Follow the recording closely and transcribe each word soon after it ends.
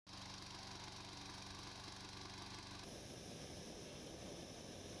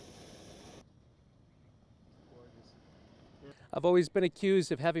I've always been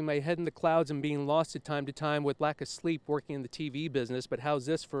accused of having my head in the clouds and being lost at time to time with lack of sleep working in the TV business, but how's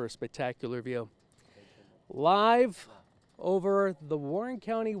this for a spectacular view? Live over the Warren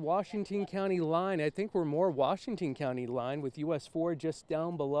County, Washington County line. I think we're more Washington County line with US 4 just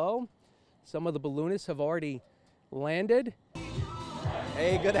down below. Some of the balloonists have already landed.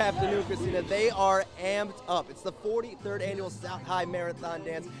 Hey, good afternoon, Christina. They are amped up. It's the 43rd annual South High Marathon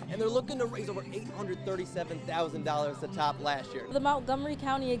Dance, and they're looking to raise over $837,000 to top last year. The Montgomery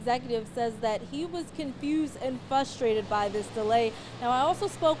County executive says that he was confused and frustrated by this delay. Now, I also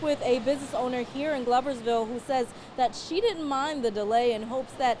spoke with a business owner here in Gloversville who says that she didn't mind the delay and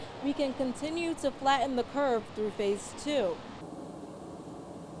hopes that we can continue to flatten the curve through phase 2.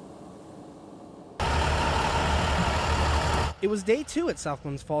 It was day 2 at South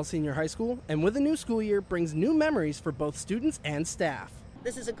Glens Falls Senior High School, and with a new school year brings new memories for both students and staff.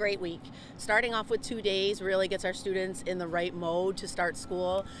 This is a great week. Starting off with 2 days really gets our students in the right mode to start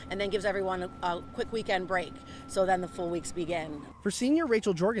school, and then gives everyone a quick weekend break, so then the full weeks begin. For senior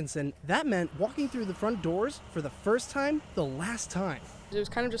Rachel Jorgensen, that meant walking through the front doors for the first time, the last time. It was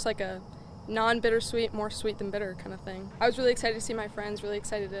kind of just like a non-bittersweet, more sweet than bitter kind of thing. I was really excited to see my friends, really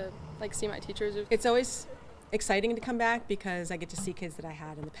excited to see my teachers. It's always exciting to come back because I get to see kids that I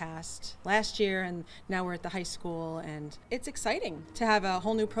had in the past last year, and now we're at the high school, and it's exciting to have a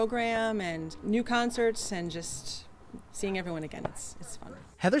whole new program and new concerts and just seeing everyone again. It's fun.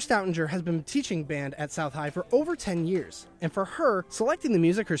 Heather Stoutinger has been teaching band at South High for over 10 years, and for her, selecting the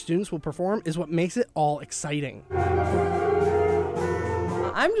music her students will perform is what makes it all exciting.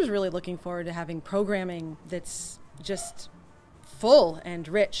 I'm just really looking forward to having programming that's just full and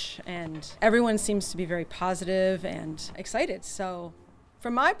rich, and everyone seems to be very positive and excited. So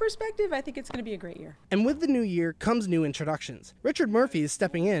from my perspective, I think it's going to be a great year. And with the new year comes new introductions. Richard Murphy is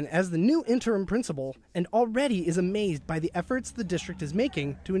stepping in as the new interim principal and already is amazed by the efforts the district is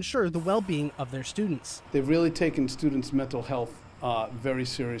making to ensure the well-being of their students. They've really taken students' mental health very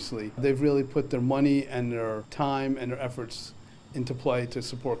seriously. They've really put their money and their time and their efforts into play to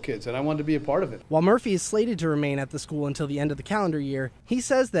support kids, and I wanted to be a part of it. While Murphy is slated to remain at the school until the end of the calendar year, he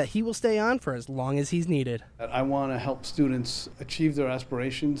says that he will stay on for as long as he's needed. I want to help students achieve their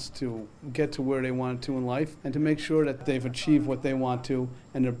aspirations to get to where they want to in life, and to make sure that they've achieved what they want to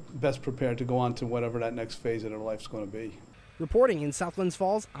and they're best prepared to go on to whatever that next phase of their life's going to be. Reporting in South Glens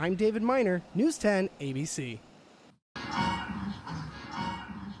Falls, I'm David Miner, News 10 ABC.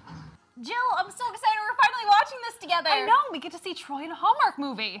 Jill, I'm so excited we're finally watching this together. I know, we get to see Troy in a Hallmark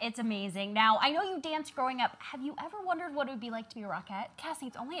movie. It's amazing. Now, I know you danced growing up. Have you ever wondered what it would be like to be a Rockette? Cassie,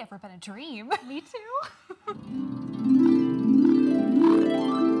 it's only ever been a dream. Me too.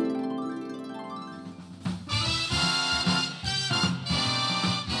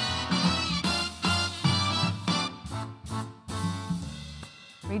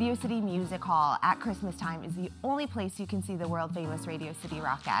 Radio City Music Hall at Christmas time is the only place you can see the world-famous Radio City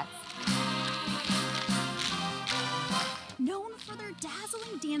Rockettes. Known for their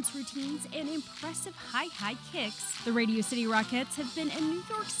dazzling dance routines and impressive high kicks, the Radio City Rockettes have been a New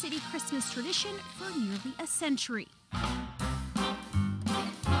York City Christmas tradition for nearly a century.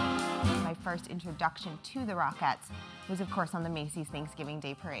 My first introduction to the Rockettes was, of course, on the Macy's Thanksgiving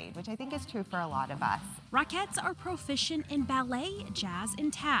Day Parade, which I think is true for a lot of us. Rockettes are proficient in ballet, jazz,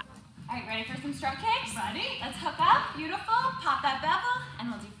 and tap. All right, ready for some strut kicks? Ready. Let's hook up. Beautiful. Pop that bevel,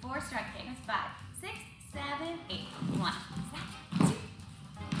 and we'll do 4 strut kicks. 5, 6, 7, 8. 1, 2, 3.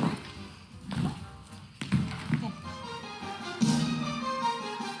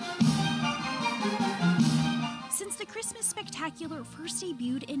 Since the Christmas Spectacular first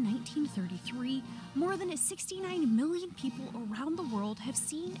debuted in 1933, more than 69 million people around the world have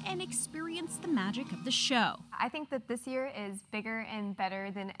seen and experienced the magic of the show. I think that this year is bigger and better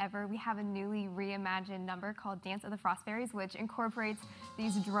than ever. We have a newly reimagined number called Dance of the Frost Fairies, which incorporates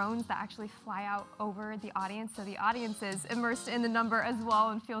these drones that actually fly out over the audience, so the audience is immersed in the number as well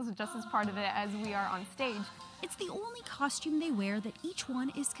and feels just as part of it as we are on stage. It's the only costume they wear that each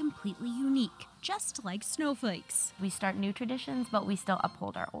one is completely unique, just like snowflakes. We start new traditions, but we still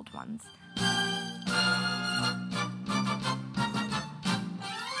uphold our old ones.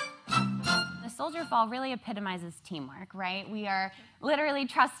 The Soldier Fall really epitomizes teamwork, right? We are literally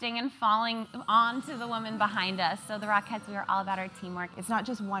trusting and falling on to the woman behind us. So the Rockettes, we are all about our teamwork. It's not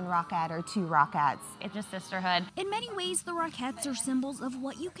just one Rockette or 2 Rockettes. It's just sisterhood. In many ways, the Rockettes are symbols of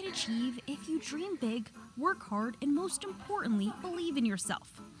what you can achieve if you dream big, work hard, and most importantly, believe in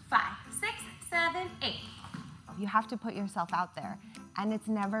yourself. 5, 6, 7, 8. You have to put yourself out there, and it's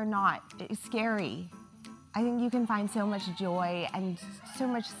never not scary. I think you can find so much joy and so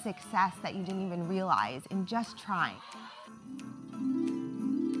much success that you didn't even realize in just trying.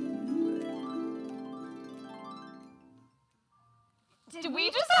 Did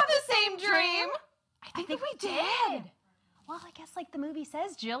we just have the same dream? I think we did. Well, I guess like the movie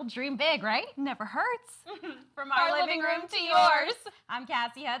says, Jill, dream big, right? Never hurts. From our living room to yours. I'm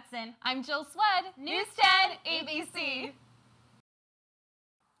Cassie Hudson. I'm Jill Swed, News 10 ABC.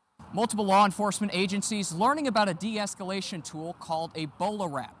 Multiple law enforcement agencies learning about a de-escalation tool called a bowler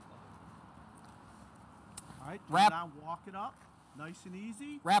wrap. All right, now walk it up, nice and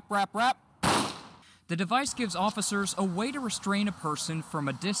easy. Wrap, wrap, wrap. The device gives officers a way to restrain a person from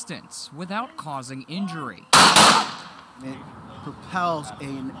a distance without causing injury. It propels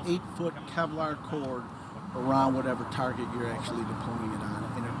an 8-foot Kevlar cord around whatever target you're actually deploying it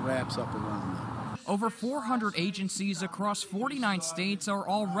on, and it wraps up around them. Over 400 agencies across 49 states are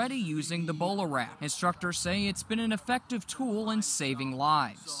already using the bowler wrap. Instructors say it's been an effective tool in saving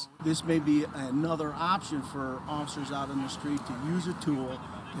lives. This may be another option for officers out on the street to use a tool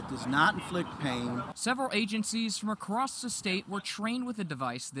that does not inflict pain. Several agencies from across the state were trained with the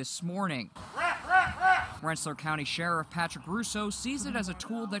device this morning. Rensselaer County Sheriff Patrick Russo sees it as a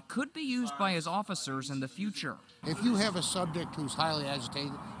tool that could be used by his officers in the future. If you have a subject who's highly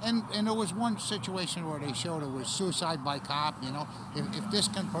agitated, and there was one situation where they showed it was suicide by cop, you know, if this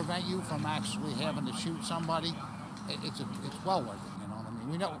can prevent you from actually having to shoot somebody, it's well worth it, you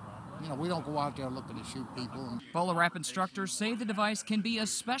know. I mean, we don't go out there looking to shoot people. Bowler wrap instructors say the device can be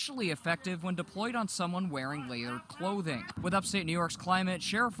especially effective when deployed on someone wearing layered clothing. With upstate New York's climate,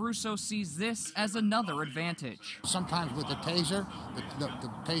 Sheriff Russo sees this as another advantage. Sometimes with the taser, the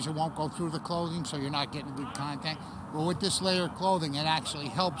taser won't go through the clothing, so you're not getting good contact. But with this layered clothing, it actually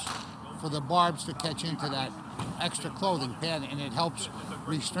helps for the barbs to catch into that extra clothing pad, and it helps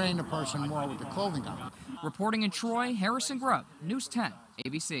restrain the person more with the clothing on. Reporting in Troy, Harrison Grubb, News 10,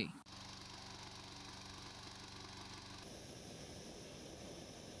 ABC.